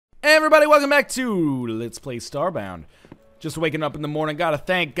Hey everybody, welcome back to Let's Play Starbound. Just waking up in the morning, gotta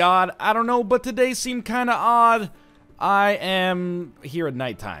thank God. I don't know, but today seemed kinda odd. I am here at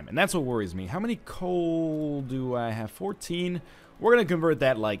nighttime, and that's what worries me. How many coal do I have? 14. We're gonna convert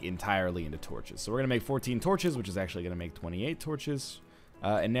that, like, entirely into torches. So we're gonna make 14 torches, which is actually gonna make 28 torches.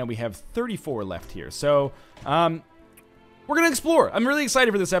 And now we have 34 left here. So, we're gonna explore. I'm really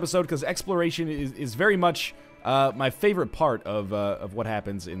excited for this episode, because exploration is very much my favorite part of what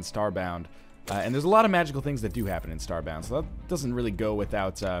happens in Starbound. And there's a lot of magical things that do happen in Starbound, so that doesn't really go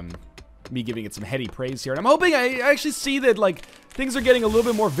without me giving it some heady praise here. And I'm hoping I actually see that, like, things are getting a little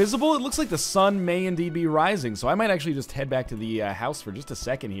bit more visible. It looks like the sun may indeed be rising, so I might actually just head back to the house for just a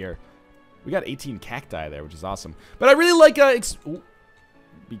second here. We got 18 cacti there, which is awesome. But I really like,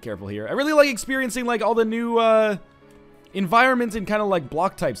 be careful here. I really like experiencing, like, all the new, environments and kind of like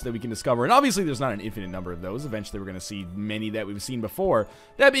block types that we can discover. And obviously there's not an infinite number of those. Eventually we're going to see many that we've seen before.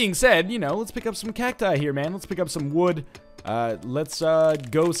 That being said, you know, let's pick up some cacti here, man. Let's pick up some wood. Let's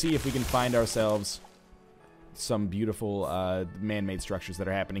go see if we can find ourselves some beautiful man-made structures that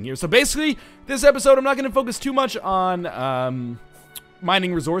are happening here. So basically, this episode I'm not going to focus too much on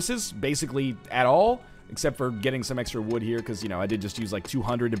mining resources, basically at all. Except for getting some extra wood here, because, you know, I did just use like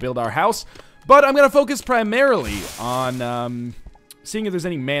 200 to build our house. But I'm going to focus primarily on seeing if there's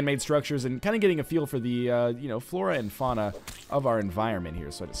any man-made structures and kind of getting a feel for the, you know, flora and fauna of our environment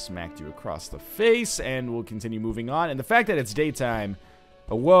here. So I just smacked you across the face, and we'll continue moving on. And the fact that it's daytime,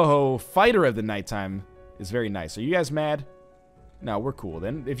 a whoa, fighter of the nighttime, is very nice. Are you guys mad? No, we're cool.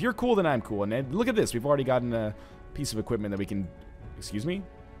 Then if you're cool, then I'm cool. And look at this. We've already gotten a piece of equipment that we can... Excuse me?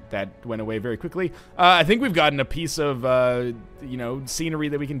 That went away very quickly. I think we've gotten a piece of, you know, scenery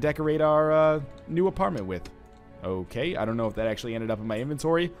that we can decorate our new apartment with. Okay, I don't know if that actually ended up in my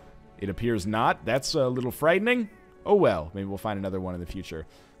inventory. It appears not. That's a little frightening. Oh well, maybe we'll find another one in the future.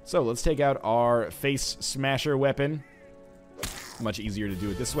 So let's take out our face smasher weapon. Much easier to do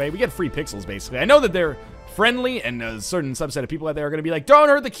it this way. We get free pixels, basically. I know that they're friendly, and a certain subset of people out there are going to be like, don't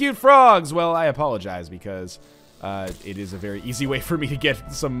hurt the cute frogs! Well, I apologize, because... it is a very easy way for me to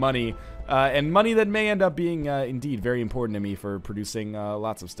get some money, and money that may end up being, indeed, very important to me for producing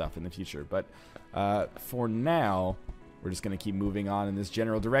lots of stuff in the future. But for now, we're just going to keep moving on in this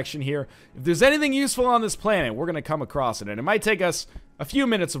general direction here. If there's anything useful on this planet, we're going to come across it, and it might take us a few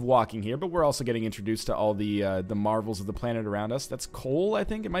minutes of walking here, but we're also getting introduced to all the marvels of the planet around us. That's coal, I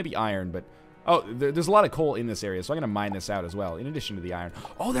think? It might be iron, but... Oh, there's a lot of coal in this area, so I'm going to mine this out as well, in addition to the iron.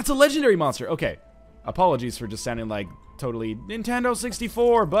 Oh, that's a legendary monster! Okay. Apologies for just sounding like totally Nintendo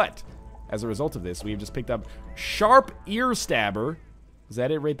 64, but as a result of this, we've just picked up Sharp Ear Stabber. Is that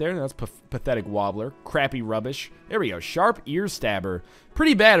it right there? That's Pathetic Wobbler. Crappy Rubbish. There we go. Sharp Ear Stabber.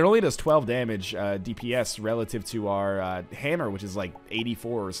 Pretty bad. It only does 12 damage DPS relative to our hammer, which is like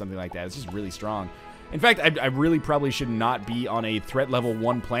 84 or something like that. It's just really strong. In fact, I really probably should not be on a threat level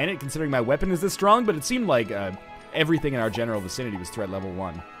 1 planet, considering my weapon is this strong, but it seemed like everything in our general vicinity was threat level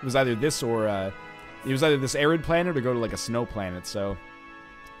 1. It was either this or... It was either this arid planet or go to like a snow planet, so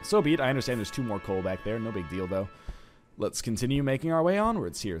be it. I understand there's 2 more coal back there. No big deal, though. Let's continue making our way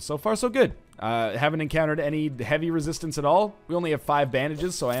onwards here. So far, so good. Haven't encountered any heavy resistance at all. We only have 5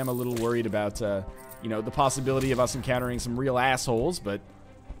 bandages, so I am a little worried about, you know, the possibility of us encountering some real assholes, but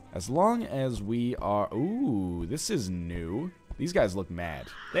as long as we are... Ooh, this is new. These guys look mad.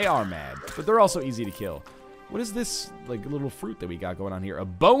 They are mad, but they're also easy to kill. What is this, like, little fruit that we got going on here? A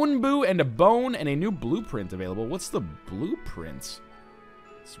bone boo and a bone and a new blueprint available. What's the blueprint?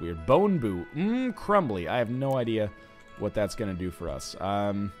 It's weird. Bone boo. Crumbly. I have no idea what that's going to do for us.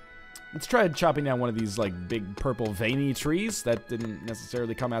 Let's try chopping down one of these, like, big purple veiny trees. That didn't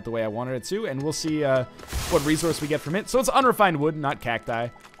necessarily come out the way I wanted it to, and we'll see what resource we get from it. So it's unrefined wood, not cacti.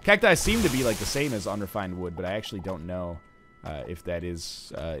 Cacti seem to be, like, the same as unrefined wood, but I actually don't know if that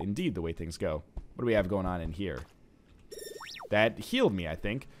is indeed the way things go. What do we have going on in here? That healed me, I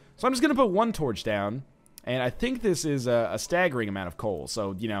think. So I'm just going to put 1 torch down. And I think this is a staggering amount of coal.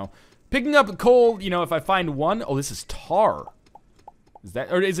 So, you know, picking up coal, you know, if I find 1... Oh, this is tar. Is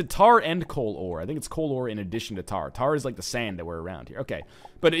that... Or is it tar and coal ore? I think it's coal ore in addition to tar. Tar is like the sand that we're around here. Okay.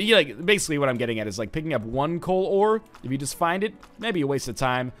 But, yeah, like, basically what I'm getting at is, like, picking up 1 coal ore. If you just find it, maybe a waste of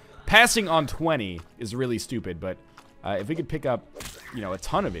time. Passing on 20 is really stupid, but... if we could pick up, you know, a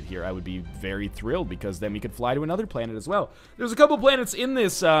ton of it here, I would be very thrilled, because then we could fly to another planet as well. There's a couple planets in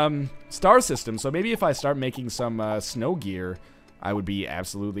this star system, so maybe if I start making some snow gear, I would be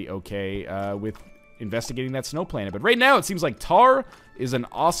absolutely okay with investigating that snow planet. But right now, it seems like tar is an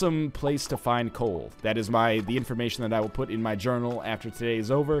awesome place to find coal. That is the information that I will put in my journal after today is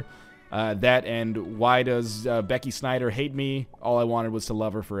over. That and why does Becky Snyder hate me? All I wanted was to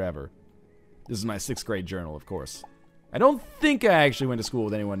love her forever. This is my 6th grade journal, of course. I don't think I actually went to school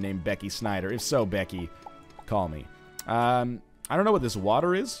with anyone named Becky Snyder. If so, Becky, call me. I don't know what this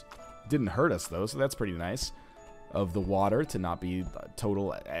water is. Didn't hurt us, though, so that's pretty nice of the water to not be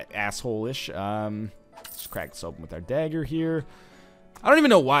total asshole-ish. Let's crack this open with our dagger here. I don't even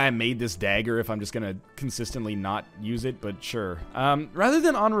know why I made this dagger if I'm just going to consistently not use it, but sure. Rather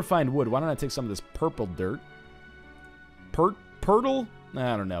than unrefined wood, why don't I take some of this purple dirt? Purtle?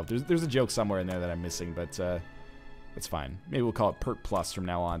 I don't know. There's a joke somewhere in there that I'm missing, but it's fine. Maybe we'll call it Pert Plus from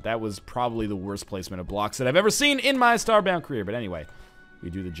now on. That was probably the worst placement of blocks that I've ever seen in my Starbound career. But anyway, we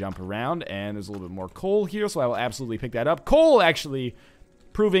do the jump around, and there's a little bit more coal here, so I will absolutely pick that up. Coal actually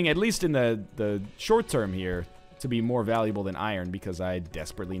proving, at least in the short term here, to be more valuable than iron because I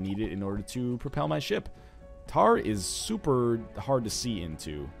desperately need it in order to propel my ship. Tar is super hard to see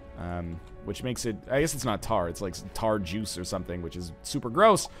into, which makes it... I guess it's not tar. It's like tar juice or something, which is super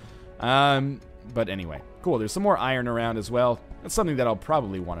gross. But anyway, cool. There's some more iron around as well. That's something that I'll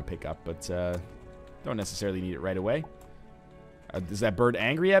probably want to pick up, but don't necessarily need it right away. Is that bird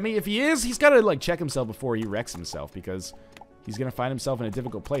angry at me? If he is, he's got to like check himself before he wrecks himself because he's going to find himself in a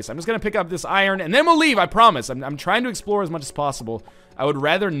difficult place. I'm just going to pick up this iron, and then we'll leave, I promise. I'm trying to explore as much as possible. I would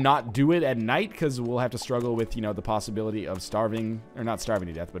rather not do it at night because we'll have to struggle with, you know, the possibility of starving, or not starving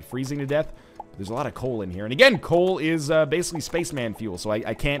to death, but freezing to death. There's a lot of coal in here. And again, coal is basically spaceman fuel, so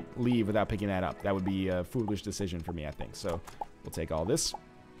I can't leave without picking that up. That would be a foolish decision for me, I think. So we'll take all this.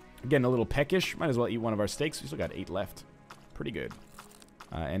 Again, a little peckish. Might as well eat one of our steaks. We still got 8 left. Pretty good.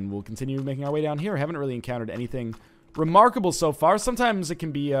 And we'll continue making our way down here. Haven't really encountered anything remarkable so far. Sometimes it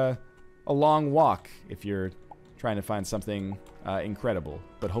can be a long walk if you're trying to find something incredible,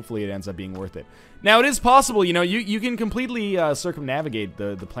 but hopefully it ends up being worth it. Now, it is possible, you know, you can completely circumnavigate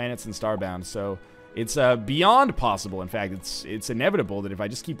the planets in Starbound, so it's beyond possible. In fact, it's inevitable that if I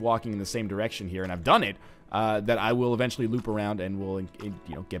just keep walking in the same direction here, and I've done it, that I will eventually loop around and will, you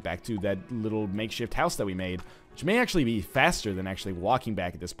know, get back to that little makeshift house that we made, which may actually be faster than actually walking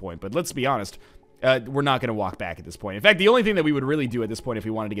back at this point. But let's be honest, we're not going to walk back at this point. In fact, the only thing that we would really do at this point if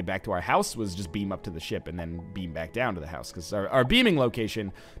we wanted to get back to our house was just beam up to the ship and then beam back down to the house, because our beaming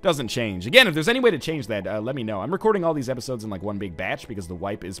location doesn't change. Again, if there's any way to change that, let me know. I'm recording all these episodes in like one big batch because the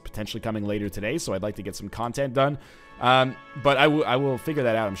wipe is potentially coming later today, so I'd like to get some content done. But I will figure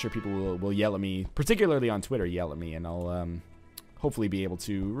that out. I'm sure people will yell at me, particularly on Twitter, yell at me, and I'll hopefully be able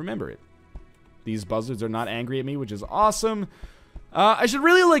to remember it. These buzzards are not angry at me, which is awesome. I should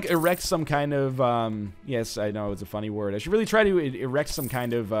really, like, erect some kind of, yes, I know it's a funny word. I should really try to erect some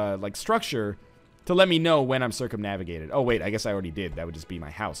kind of, like, structure to let me know when I'm circumnavigated. Oh, wait, I guess I already did. That would just be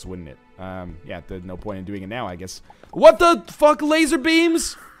my house, wouldn't it? Yeah, there's no point in doing it now, I guess. What the fuck, laser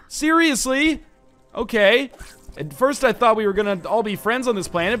beams? Seriously? Okay. At first, I thought we were gonna all be friends on this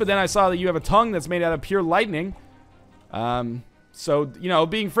planet, but then I saw that you have a tongue that's made out of pure lightning. So, you know,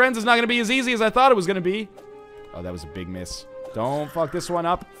 being friends is not gonna be as easy as I thought it was gonna be. Oh, that was a big miss. Don't fuck this one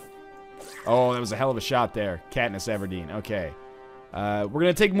up. Oh, that was a hell of a shot there. Katniss Everdeen. Okay. We're going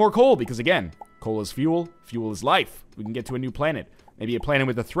to take more coal because, again, coal is fuel. Fuel is life. We can get to a new planet. Maybe a planet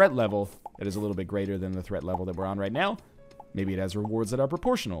with a threat level that is a little bit greater than the threat level that we're on right now. Maybe it has rewards that are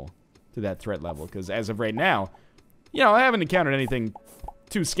proportional to that threat level. Because as of right now, you know, I haven't encountered anything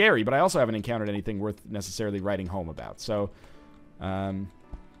too scary, but I also haven't encountered anything worth necessarily writing home about. So,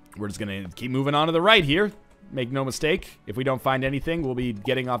 we're just going to keep moving on to the right here. Make no mistake, if we don't find anything, we'll be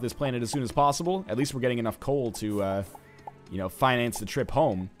getting off this planet as soon as possible. At least we're getting enough coal to, you know, finance the trip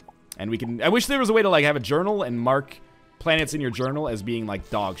home. And we can... I wish there was a way to, like, have a journal and mark planets in your journal as being, like,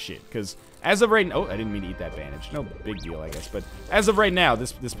 dog shit. Because as of right now... Oh, I didn't mean to eat that bandage. No big deal, I guess. But as of right now,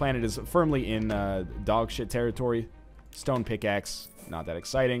 this planet is firmly in dog shit territory. Stone pickaxe. Not that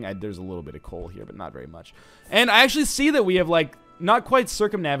exciting. There's a little bit of coal here, but not very much. And I actually see that we have, like, not quite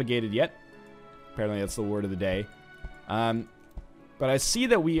circumnavigated yet. Apparently that's the word of the day. But I see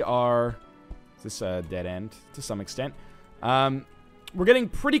that we are... Is this a dead end to some extent? We're getting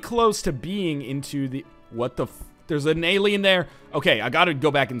pretty close to being into the... What the... There's an alien there. Okay, I gotta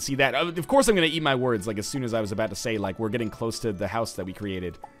go back and see that. Of course I'm gonna eat my words, like, as soon as I was about to say, like, we're getting close to the house that we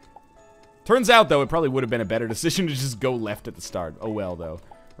created. Turns out, though, it probably would have been a better decision to just go left at the start. Oh well, though.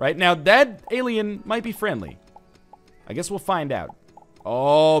 Right? Now, that alien might be friendly. I guess we'll find out.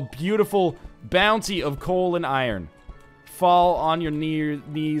 Oh, beautiful bounty of coal and iron. Fall on your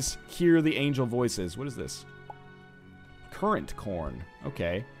knees, hear the angel voices. What is this? Current corn.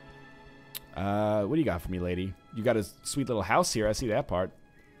 Okay. What do you got for me, lady? You got a sweet little house here. I see that part.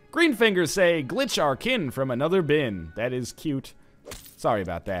 Green fingers say, glitch our kin from another bin. That is cute. Sorry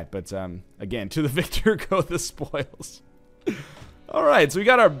about that, but again, to the victor go the spoils. All right, so we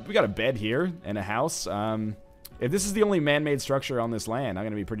got a bed here and a house. If this is the only man-made structure on this land, I'm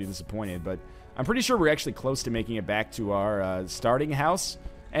gonna be pretty disappointed. But I'm pretty sure we're actually close to making it back to our starting house.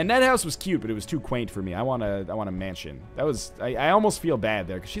 And that house was cute, but it was too quaint for me. I want a mansion. That was I almost feel bad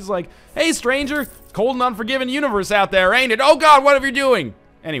there, because she's like, "Hey, stranger, cold and unforgiving universe out there, ain't it? Oh God, what are you doing?"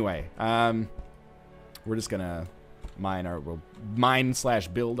 Anyway, we're just gonna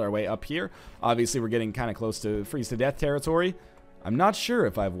mine/build our way up here. Obviously, we're getting kind of close to freeze to death territory. I'm not sure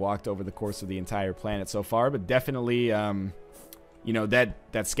if I've walked over the course of the entire planet so far, but definitely, you know,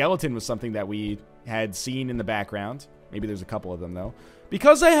 that skeleton was something that we had seen in the background. Maybe there's a couple of them though.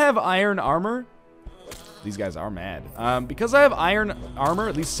 Because I have iron armor, these guys are mad. Because I have iron armor,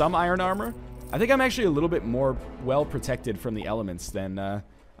 at least some iron armor, I think I'm actually a little bit more well protected from the elements than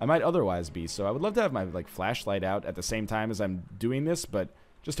I might otherwise be. So I would love to have my like flashlight out at the same time as I'm doing this, but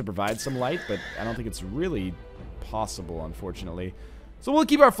just to provide some light. But I don't think it's really possible, unfortunately. So we'll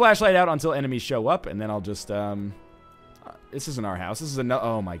keep our flashlight out until enemies show up, and then I'll just this isn't our house. This is another.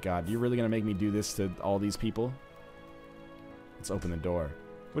 Oh my God, you're really gonna make me do this to all these people? Let's open the door.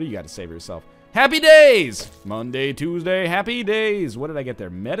 What do you got to say for yourself? Happy days! Monday, Tuesday, happy days. What did I get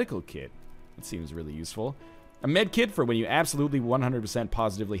there? Medical kit. That seems really useful. A med kit for when you absolutely 100%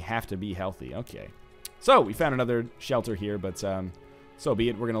 positively have to be healthy. Okay. So, we found another shelter here, but so be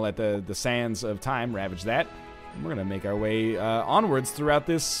it. We're going to let the sands of time ravage that. And we're going to make our way onwards throughout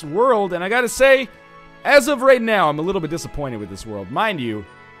this world. And I got to say, as of right now, I'm a little bit disappointed with this world. Mind you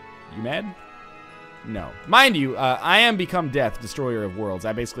mad? No. Mind you, I am become death, destroyer of worlds.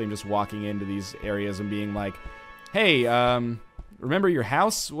 I basically am just walking into these areas and being like, hey, remember your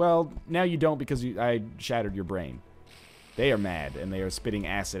house? Well, now you don't because I shattered your brain. They are mad, and they are spitting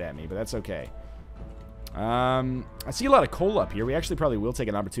acid at me, but that's okay. I see a lot of coal up here. We actually probably will take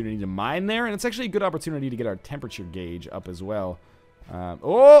an opportunity to mine there, and it's actually a good opportunity to get our temperature gauge up as well.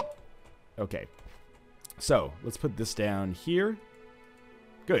 Oh! Okay. So, let's put this down here.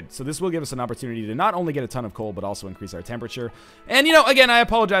 Good. So this will give us an opportunity to not only get a ton of coal, but also increase our temperature. And, you know, again, I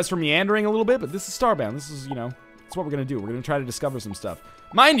apologize for meandering a little bit, but this is Starbound. This is, you know, that's what we're going to do. We're going to try to discover some stuff.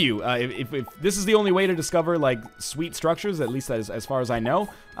 Mind you, if this is the only way to discover, like, sweet structures, at least as far as I know,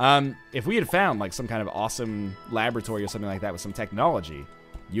 if we had found, like, some kind of awesome laboratory or something like that with some technology,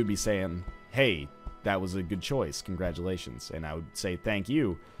 you'd be saying, hey, that was a good choice. Congratulations. And I would say, thank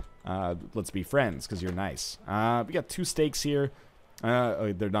you. Let's be friends, because you're nice. We got 2 steaks here.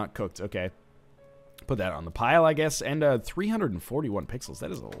 Oh, they're not cooked. Okay. Put that on the pile, I guess. And 341 pixels.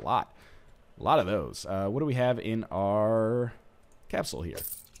 That is a lot. A lot of those. What do we have in our capsule here?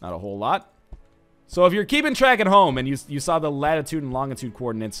 Not a whole lot. So if you're keeping track at home and you saw the latitude and longitude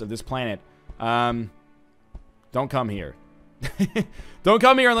coordinates of this planet, don't come here. Don't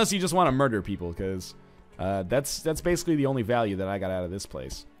come here unless you just want to murder people, because that's basically the only value that I got out of this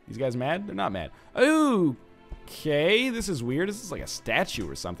place. These guys mad? They're not mad. Ooh. Okay, this is weird. This is like a statue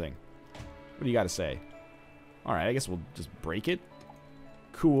or something. What do you got to say? Alright, I guess we'll just break it.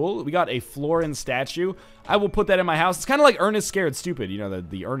 Cool. We got a Florin statue. I will put that in my house. It's kind of like Ernest Scared Stupid, you know,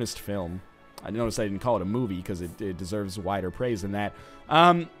 the Ernest film. I noticed I didn't call it a movie because it deserves wider praise than that.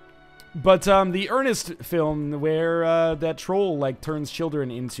 But the Ernest film where that troll, like, turns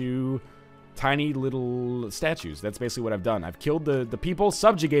children into tiny little statues. That's basically what I've done. I've killed the people,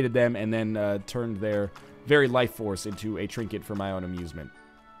 subjugated them, and then turned their very life force into a trinket for my own amusement.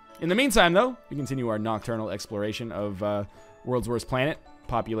 In the meantime, though, we continue our nocturnal exploration of World's Worst Planet.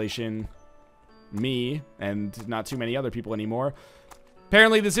 Population, me, and not too many other people anymore.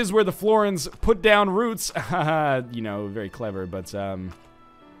 Apparently, this is where the Florins put down roots. You know, very clever, but,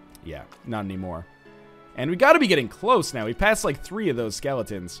 yeah, not anymore. And we gotta be getting close now. We passed, like, 3 of those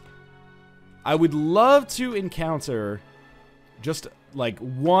skeletons. I would love to encounter just, like,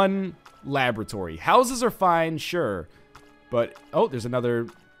 1 laboratory. Houses are fine, sure. But, oh, there's another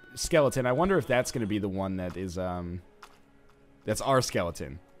skeleton. I wonder if that's going to be the one that is, that's our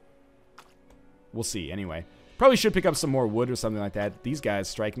skeleton. We'll see, anyway. Probably should pick up some more wood or something like that. These guys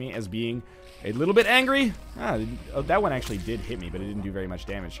strike me as being a little bit angry. That one actually did hit me, but it didn't do very much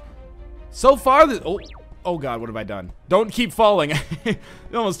damage. So far, oh God, what have I done? Don't keep falling. It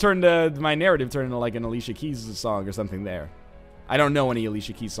almost turned, my narrative turned into like an Alicia Keys song or something there. I don't know any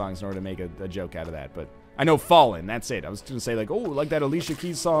Alicia Keys songs in order to make a joke out of that, but I know Fallen, that's it. I was going to say, like, oh, like that Alicia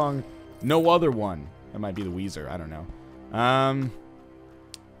Keys song, no other one. That might be the Weezer, I don't know.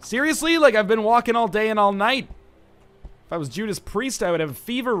 Seriously? Like, I've been walking all day and all night. If I was Judas Priest, I would have a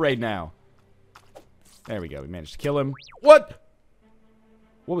fever right now. There we go, we managed to kill him. What?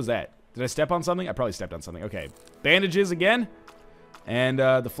 What was that? Did I step on something? I probably stepped on something. Okay, bandages again. And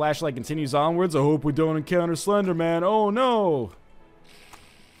the flashlight continues onwards. I hope we don't encounter Slender Man. Oh no!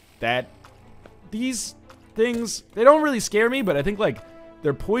 These things, they don't really scare me, but I think like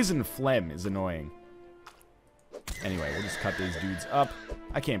their poison phlegm is annoying. Anyway, we'll just cut these dudes up.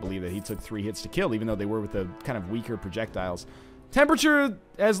 I can't believe that he took 3 hits to kill, even though they were with the kind of weaker projectiles. Temperature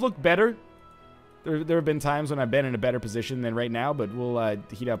has looked better. There have been times when I've been in a better position than right now, but we'll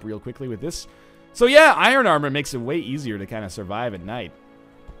heat up real quickly with this. So yeah, iron armor makes it way easier to kind of survive at night.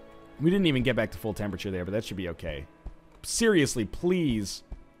 We didn't even get back to full temperature there, but that should be okay. Seriously, please.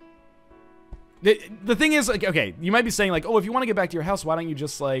 The thing is, like, okay, you might be saying, like, oh, if you want to get back to your house, why don't you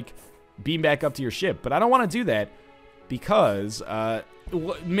just, like, beam back up to your ship? But I don't want to do that because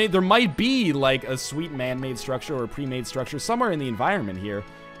there might be, like, a sweet man-made structure or a pre-made structure somewhere in the environment here,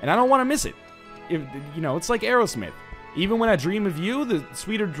 and I don't want to miss it. You know, it's like Aerosmith. Even when I dream of you, the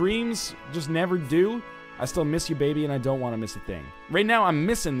sweeter dreams just never do. I still miss you, baby, and I don't want to miss a thing. Right now, I'm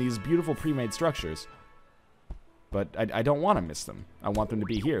missing these beautiful pre-made structures. But I don't want to miss them. I want them to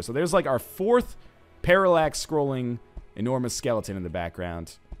be here. So there's like our 4th parallax scrolling enormous skeleton in the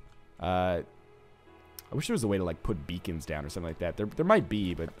background. I wish there was a way to like put beacons down or something like that. There might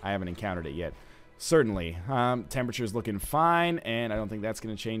be, but I haven't encountered it yet. Certainly. Temperature's looking fine, and I don't think that's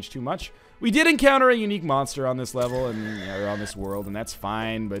going to change too much. We did encounter a unique monster on this level, and you know, on this world, and that's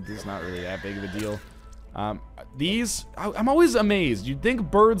fine, but it's not really that big of a deal. I'm always amazed. You'd think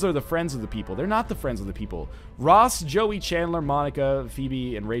birds are the friends of the people. They're not the friends of the people. Ross, Joey, Chandler, Monica,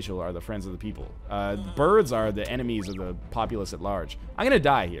 Phoebe, and Rachel are the friends of the people. Birds are the enemies of the populace at large. I'm gonna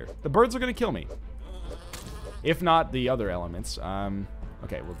die here. The birds are gonna kill me. If not the other elements.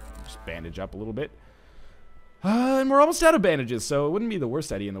 Okay, we'll just bandage up a little bit. And we're almost out of bandages, so it wouldn't be the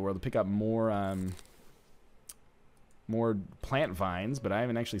worst idea in the world to pick up more plant vines, but I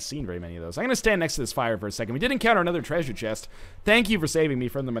haven't actually seen very many of those. I'm going to stand next to this fire for a second. We did encounter another treasure chest. Thank you for saving me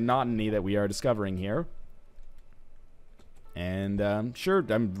from the monotony that we are discovering here. And, sure,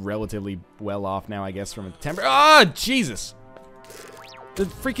 I'm relatively well off now, I guess, from a temper. Ah, Jesus! The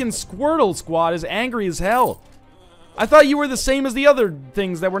freaking Squirtle squad is angry as hell. I thought you were the same as the other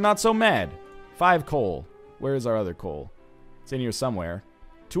things that were not so mad. 5 coal. Where is our other coal? It's in here somewhere.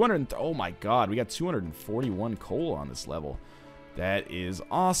 200, oh my god, we got 241 coal on this level. That is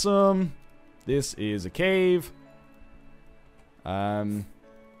awesome. This is a cave.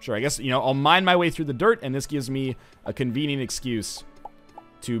 Sure, I guess, you know, I'll mine my way through the dirt, and this gives me a convenient excuse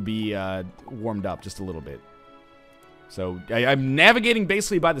to be warmed up just a little bit. So, I'm navigating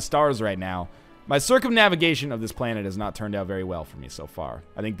basically by the stars right now. My circumnavigation of this planet has not turned out very well for me so far.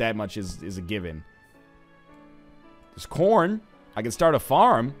 I think that much is a given. There's corn. I can start a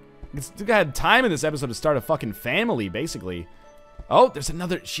farm. I had time in this episode to start a fucking family, basically. Oh, there's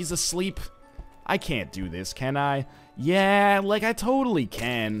another. She's asleep. I can't do this, can I? Yeah, like I totally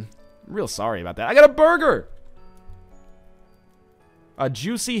can. I'm real sorry about that. I got a burger. A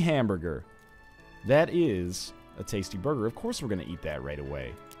juicy hamburger. That is a tasty burger. Of course we're going to eat that right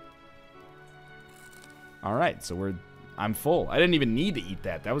away. All right, so I'm full. I didn't even need to eat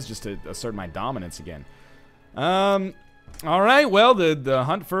that. That was just to assert my dominance again. All right, well, the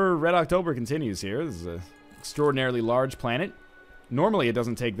hunt for Red October continues here. This is an extraordinarily large planet. Normally, it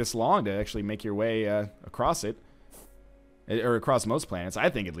doesn't take this long to actually make your way across it. Or across most planets, I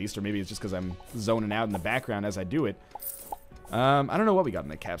think at least. Or maybe it's just because I'm zoning out in the background as I do it. I don't know what we got in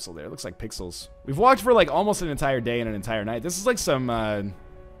the capsule there. It looks like pixels. We've walked for like almost an entire day and an entire night. This is like some,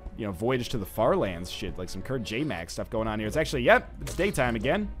 you know, Voyage to the Far Lands shit. Like some Kurt J-Max stuff going on here. It's actually, yep, it's daytime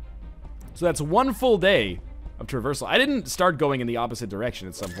again. So that's 1 full day of traversal. I didn't start going in the opposite direction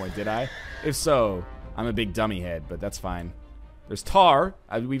at some point, did I? If so, I'm a big dummy head, but that's fine. There's tar.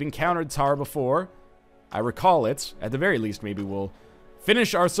 We've encountered tar before. I recall it. At the very least, maybe we'll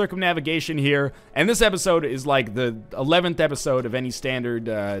finish our circumnavigation here. And this episode is like the 11th episode of any standard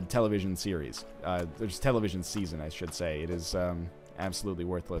television series. There's television season, I should say. It is absolutely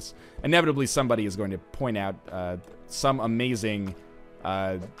worthless. Inevitably, somebody is going to point out some amazing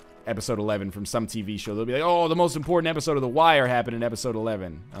episode 11 from some TV show. They'll be like, oh, the most important episode of The Wire happened in episode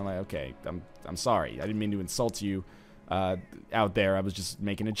 11. I'm like, okay, I'm sorry. I didn't mean to insult you out there. I was just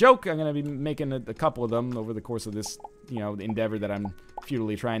making a joke. I'm going to be making a couple of them over the course of this, you know, endeavor that I'm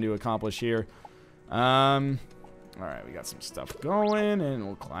futilely trying to accomplish here. All right, we got some stuff going, and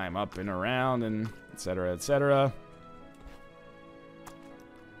we'll climb up and around, and etc., etc.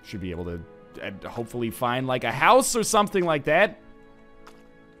 Should be able to hopefully find, like, a house or something like that.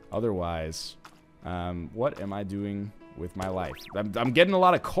 Otherwise, what am I doing with my life? I'm getting a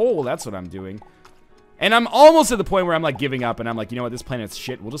lot of coal, that's what I'm doing. And I'm almost at the point where I'm like giving up, and I'm like, you know what, this planet's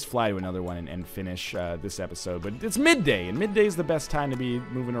shit. We'll just fly to another one and finish this episode. But it's midday, and midday is the best time to be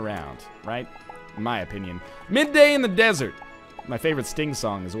moving around, right? In my opinion. Midday in the desert. My favorite Sting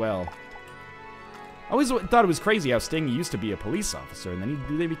song as well. I always thought it was crazy how Sting used to be a police officer, and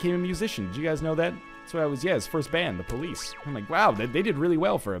then they became a musician. Did you guys know that? That's what I was, yeah, his first band, The Police. I'm like, wow, they did really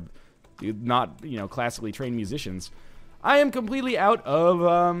well for not, you know, classically trained musicians. I am completely out of,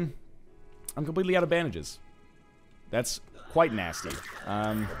 I'm completely out of bandages. That's quite nasty.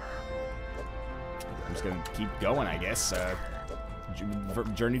 I'm just gonna keep going, I guess.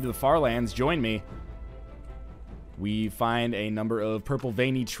 Journey to the Far Lands, join me. We find a number of purple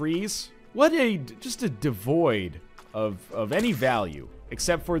veiny trees. What just a devoid of any value,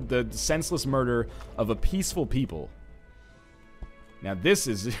 except for the senseless murder of a peaceful people. Now this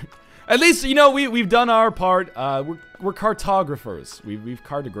is, at least, you know, we've done our part. We're cartographers. We've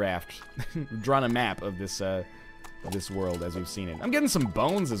cartographed, we've drawn a map of this world as we've seen it. I'm getting some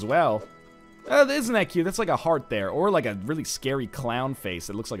bones as well. Isn't that cute? That's like a heart there, or like a really scary clown face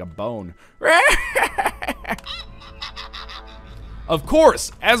that looks like a bone. Of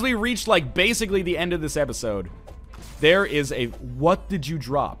course, as we reach like basically the end of this episode, there is a, what did you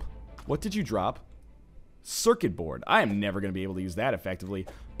drop? What did you drop? Circuit board. I am never going to be able to use that effectively.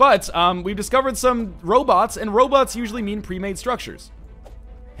 But we've discovered some robots, and robots usually mean pre-made structures.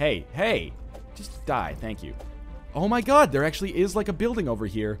 Hey, just die, thank you. Oh my god, there actually is like a building over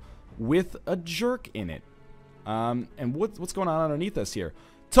here with a jerk in it. And what's going on underneath us here?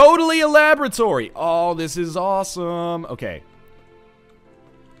 Totally a laboratory. Oh, this is awesome. Okay.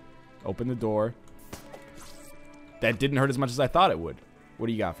 Open the door. That didn't hurt as much as I thought it would. What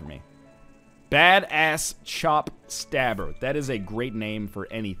do you got for me? Badass Chop Stabber. That is a great name for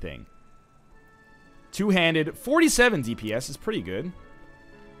anything. Two-handed. 47 DPS is pretty good.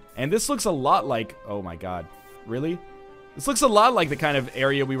 And this looks a lot like... Oh my god. Really? This looks a lot like the kind of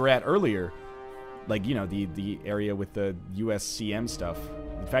area we were at earlier. Like, you know, the area with the USCM stuff.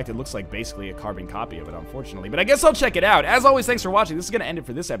 In fact, it looks like basically a carbon copy of it, unfortunately. But I guess I'll check it out. As always, thanks for watching. This is going to end it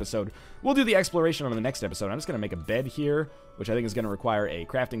for this episode. We'll do the exploration on the next episode. I'm just going to make a bed here, which I think is going to require a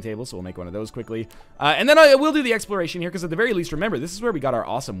crafting table, so we'll make one of those quickly. And then I will do the exploration here, because at the very least, remember, this is where we got our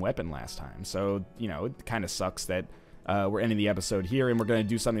awesome weapon last time. So, you know, it kind of sucks that we're ending the episode here, and we're going to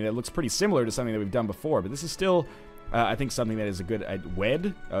do something that looks pretty similar to something that we've done before. But this is still... I think something that is a good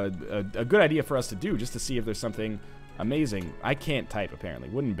a good idea for us to do, just to see if there's something amazing. I can't type, apparently.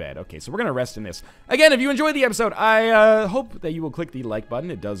 Wooden bed. Okay, so we're going to rest in this. Again, if you enjoyed the episode, I hope that you will click the like button.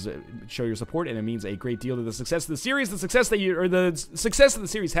 It does show your support, and it means a great deal to the success of the series. The success that the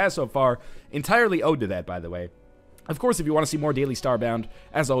series has so far, entirely owed to that, by the way. Of course, if you want to see more daily Starbound,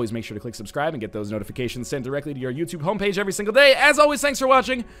 as always, make sure to click subscribe and get those notifications sent directly to your YouTube homepage every single day. As always, thanks for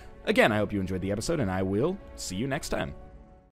watching. Again, I hope you enjoyed the episode, and I will see you next time.